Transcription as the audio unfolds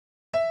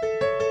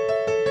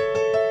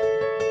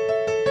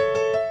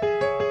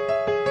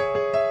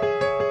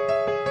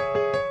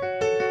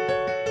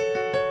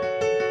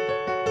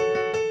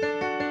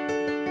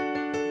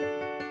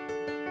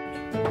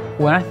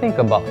When I think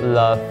about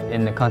love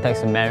in the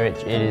context of marriage,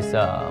 it is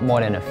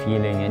more than a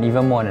feeling and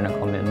even more than a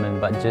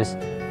commitment, but just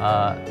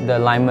the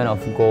alignment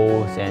of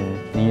goals and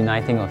the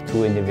uniting of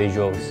two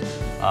individuals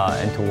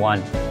into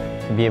one,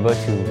 to be able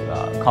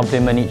to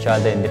complement each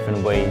other in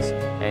different ways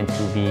and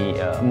to be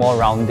more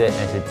rounded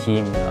as a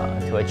team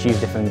to achieve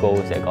different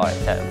goals that God has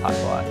set apart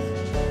for us.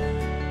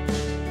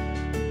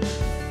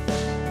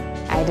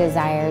 I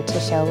desire to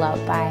show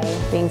love by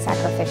being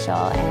sacrificial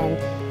and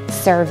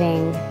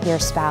serving your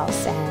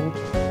spouse and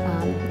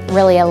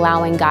really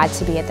allowing God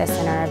to be at the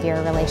center of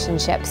your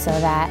relationship, so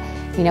that,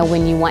 you know,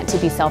 when you want to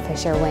be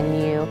selfish or when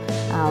you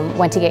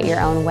want to get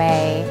your own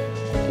way,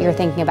 you're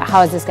thinking about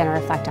how is this going to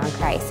reflect on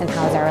Christ and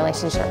how is our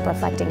relationship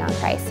reflecting on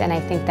Christ. And I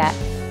think that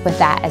with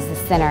that as the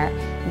center,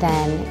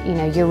 then, you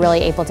know, you're really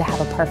able to have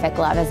a perfect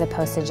love as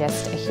opposed to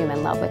just a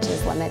human love which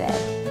is limited.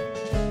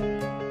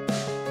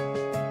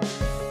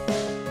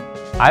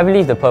 I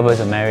believe the purpose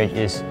of marriage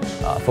is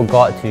for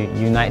God to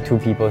unite two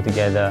people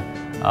together,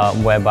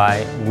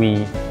 whereby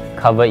we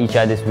cover each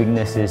other's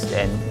weaknesses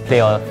and play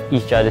off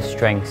each other's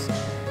strengths,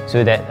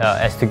 so that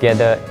as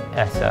together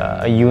as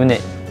a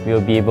unit, we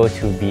will be able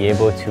to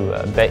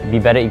be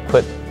better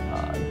equipped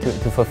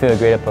to fulfill a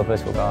greater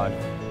purpose for God.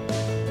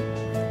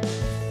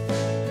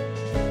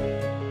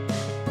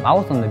 I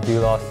was on the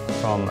doulos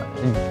from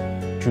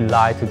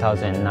July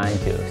 2009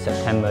 to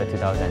September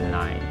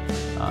 2009,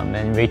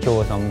 and Rachel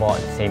was on board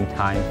at the same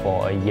time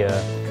for a year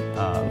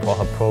for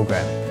her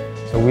program.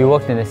 So we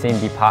worked in the same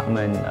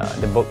department,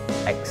 the book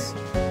X,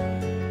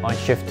 on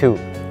shift 2.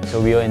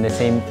 So we were in the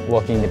same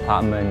working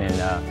department,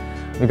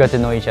 and we got to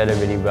know each other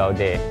really well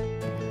there.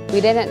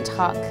 We didn't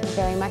talk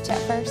very much at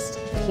first.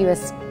 He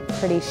was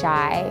pretty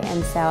shy,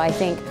 and so I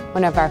think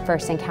one of our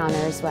first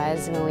encounters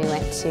was when we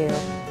went to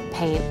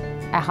paint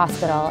a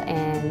hospital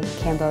in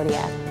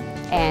Cambodia,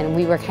 and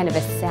we were kind of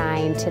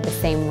assigned to the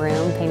same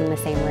room, painting the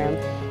same room.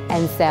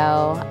 And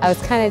so I was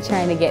kind of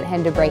trying to get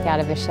him to break out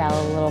of his shell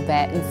a little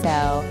bit, and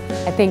so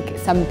I think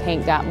some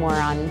paint got more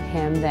on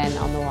him than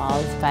on the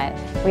walls, but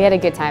we had a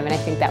good time, and I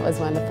think that was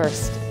one of the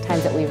first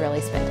times that we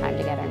really spent time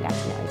together and got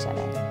to know each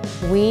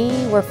other.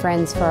 We were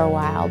friends for a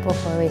while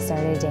before we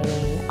started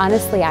dating.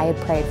 Honestly, I had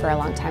prayed for a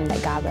long time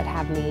that God would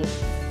have me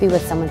be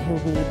with someone who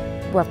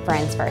we were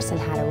friends first and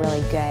had a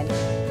really good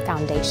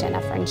foundation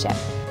of friendship.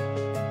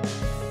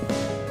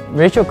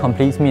 Rachel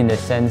completes me in the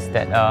sense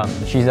that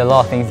she's a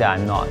lot of things that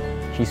I'm not.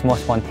 She's more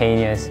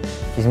spontaneous,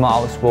 she's more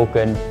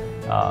outspoken,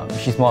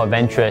 she's more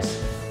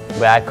adventurous,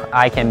 where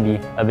I can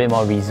be a bit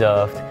more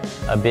reserved,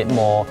 a bit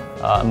more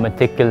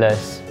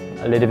meticulous,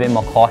 a little bit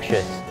more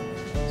cautious.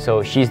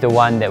 So she's the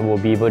one that will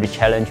be able to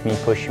challenge me,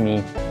 push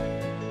me.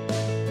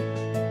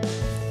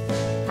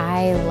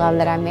 I love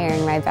that I'm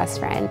marrying my best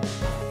friend.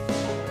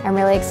 I'm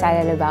really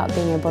excited about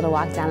being able to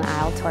walk down the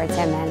aisle towards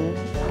him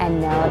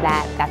and know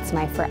that that's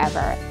my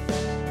forever.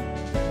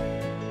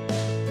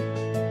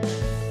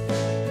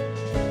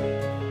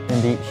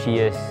 Indeed, she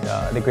is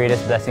the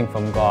greatest blessing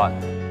from God.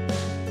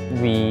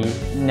 We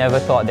never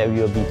thought that we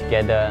would be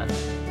together,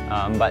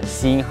 but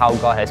seeing how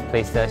God has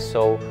placed us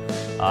so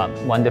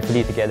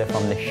wonderfully together,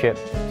 from the ship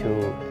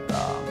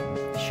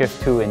to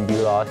shift 2 in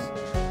doulos,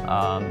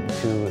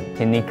 to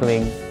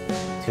tinnickling,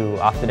 to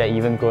after that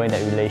even growing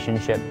that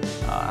relationship.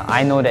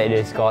 I know that it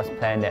is God's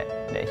plan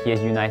that He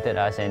has united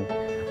us, and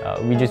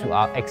we just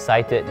are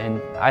excited,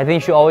 and I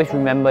think you should always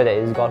remember that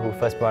it is God who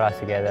first brought us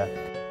together.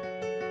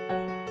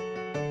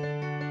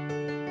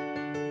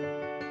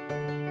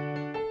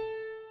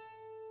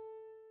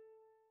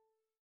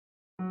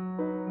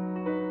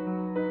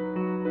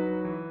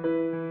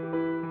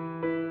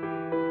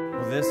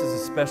 Well, this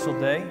is a special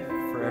day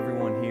for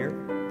everyone here.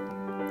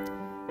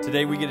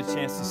 Today we get a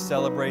chance to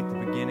celebrate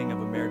the beginning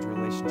of a marriage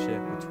relationship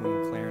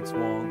between Clarence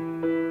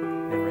Wong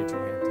and Rachel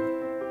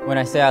Hampton. When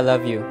I say I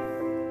love you,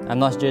 I'm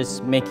not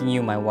just making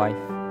you my wife.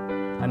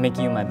 I'm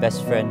making you my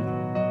best friend,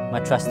 my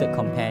trusted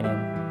companion,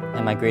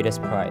 and my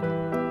greatest pride.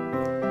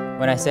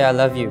 When I say I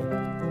love you,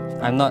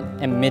 I'm not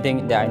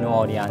admitting that I know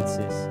all the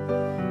answers,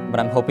 but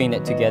I'm hoping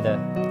that together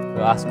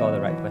we'll ask all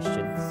the right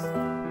questions.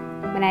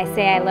 When I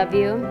say I love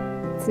you,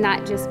 it's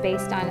not just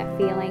based on a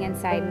feeling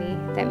inside me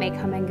that may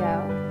come and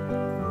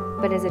go,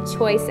 but as a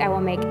choice I will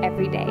make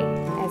every day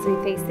as we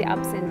face the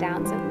ups and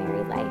downs of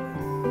married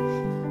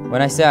life. When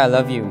I say I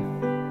love you,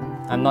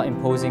 I'm not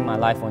imposing my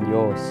life on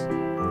yours,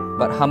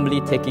 but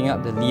humbly taking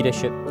up the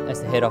leadership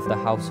as the head of the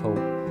household,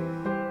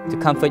 to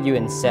comfort you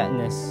in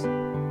sadness,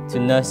 to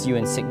nurse you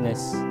in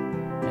sickness,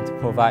 and to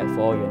provide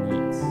for all your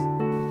needs.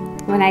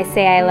 When I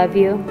say I love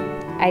you,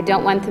 I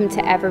don't want them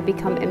to ever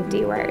become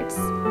empty words.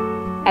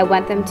 I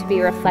want them to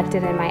be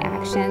reflected in my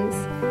actions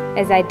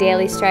as I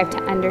daily strive to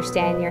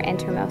understand your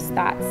innermost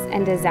thoughts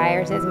and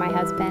desires as my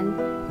husband,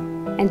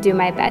 and do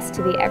my best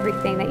to be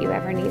everything that you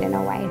ever need in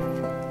a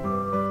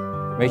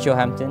wife. Rachel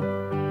Hampton,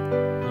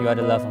 you are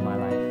the love of my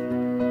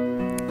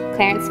life.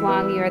 Clarence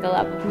Wong, you are the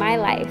love of my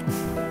life,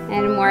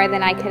 and more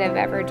than I could have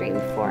ever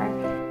dreamed for.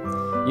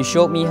 You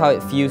showed me how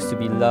it feels to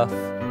be loved,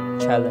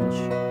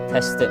 challenged,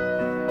 tested,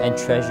 and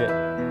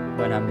treasured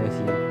when I'm with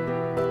you.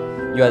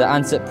 You are the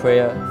answered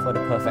prayer for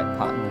the perfect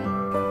partner.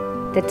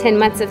 The 10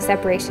 months of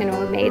separation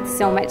were made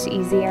so much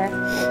easier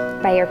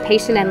by your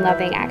patient and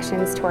loving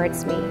actions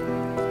towards me,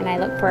 and I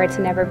look forward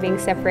to never being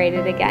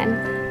separated again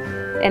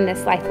in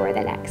this life or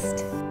the next.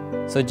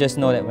 So just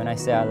know that when I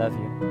say I love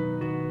you,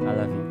 I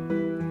love you.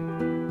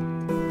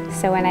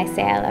 So when I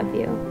say I love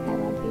you, I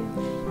love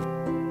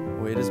you.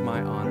 Well, it is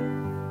my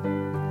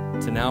honor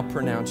to now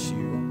pronounce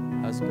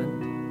you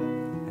husband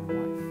and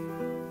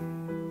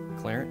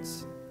wife.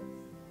 Clarence,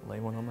 lay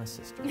one on my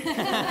sister.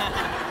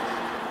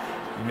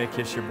 You may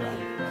kiss your bride.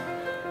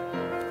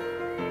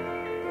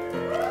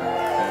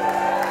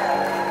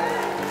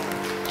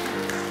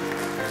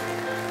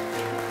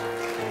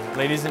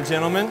 Ladies and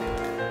gentlemen,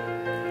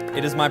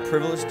 it is my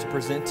privilege to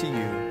present to you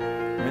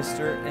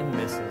Mr. and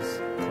Mrs.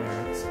 Clarence.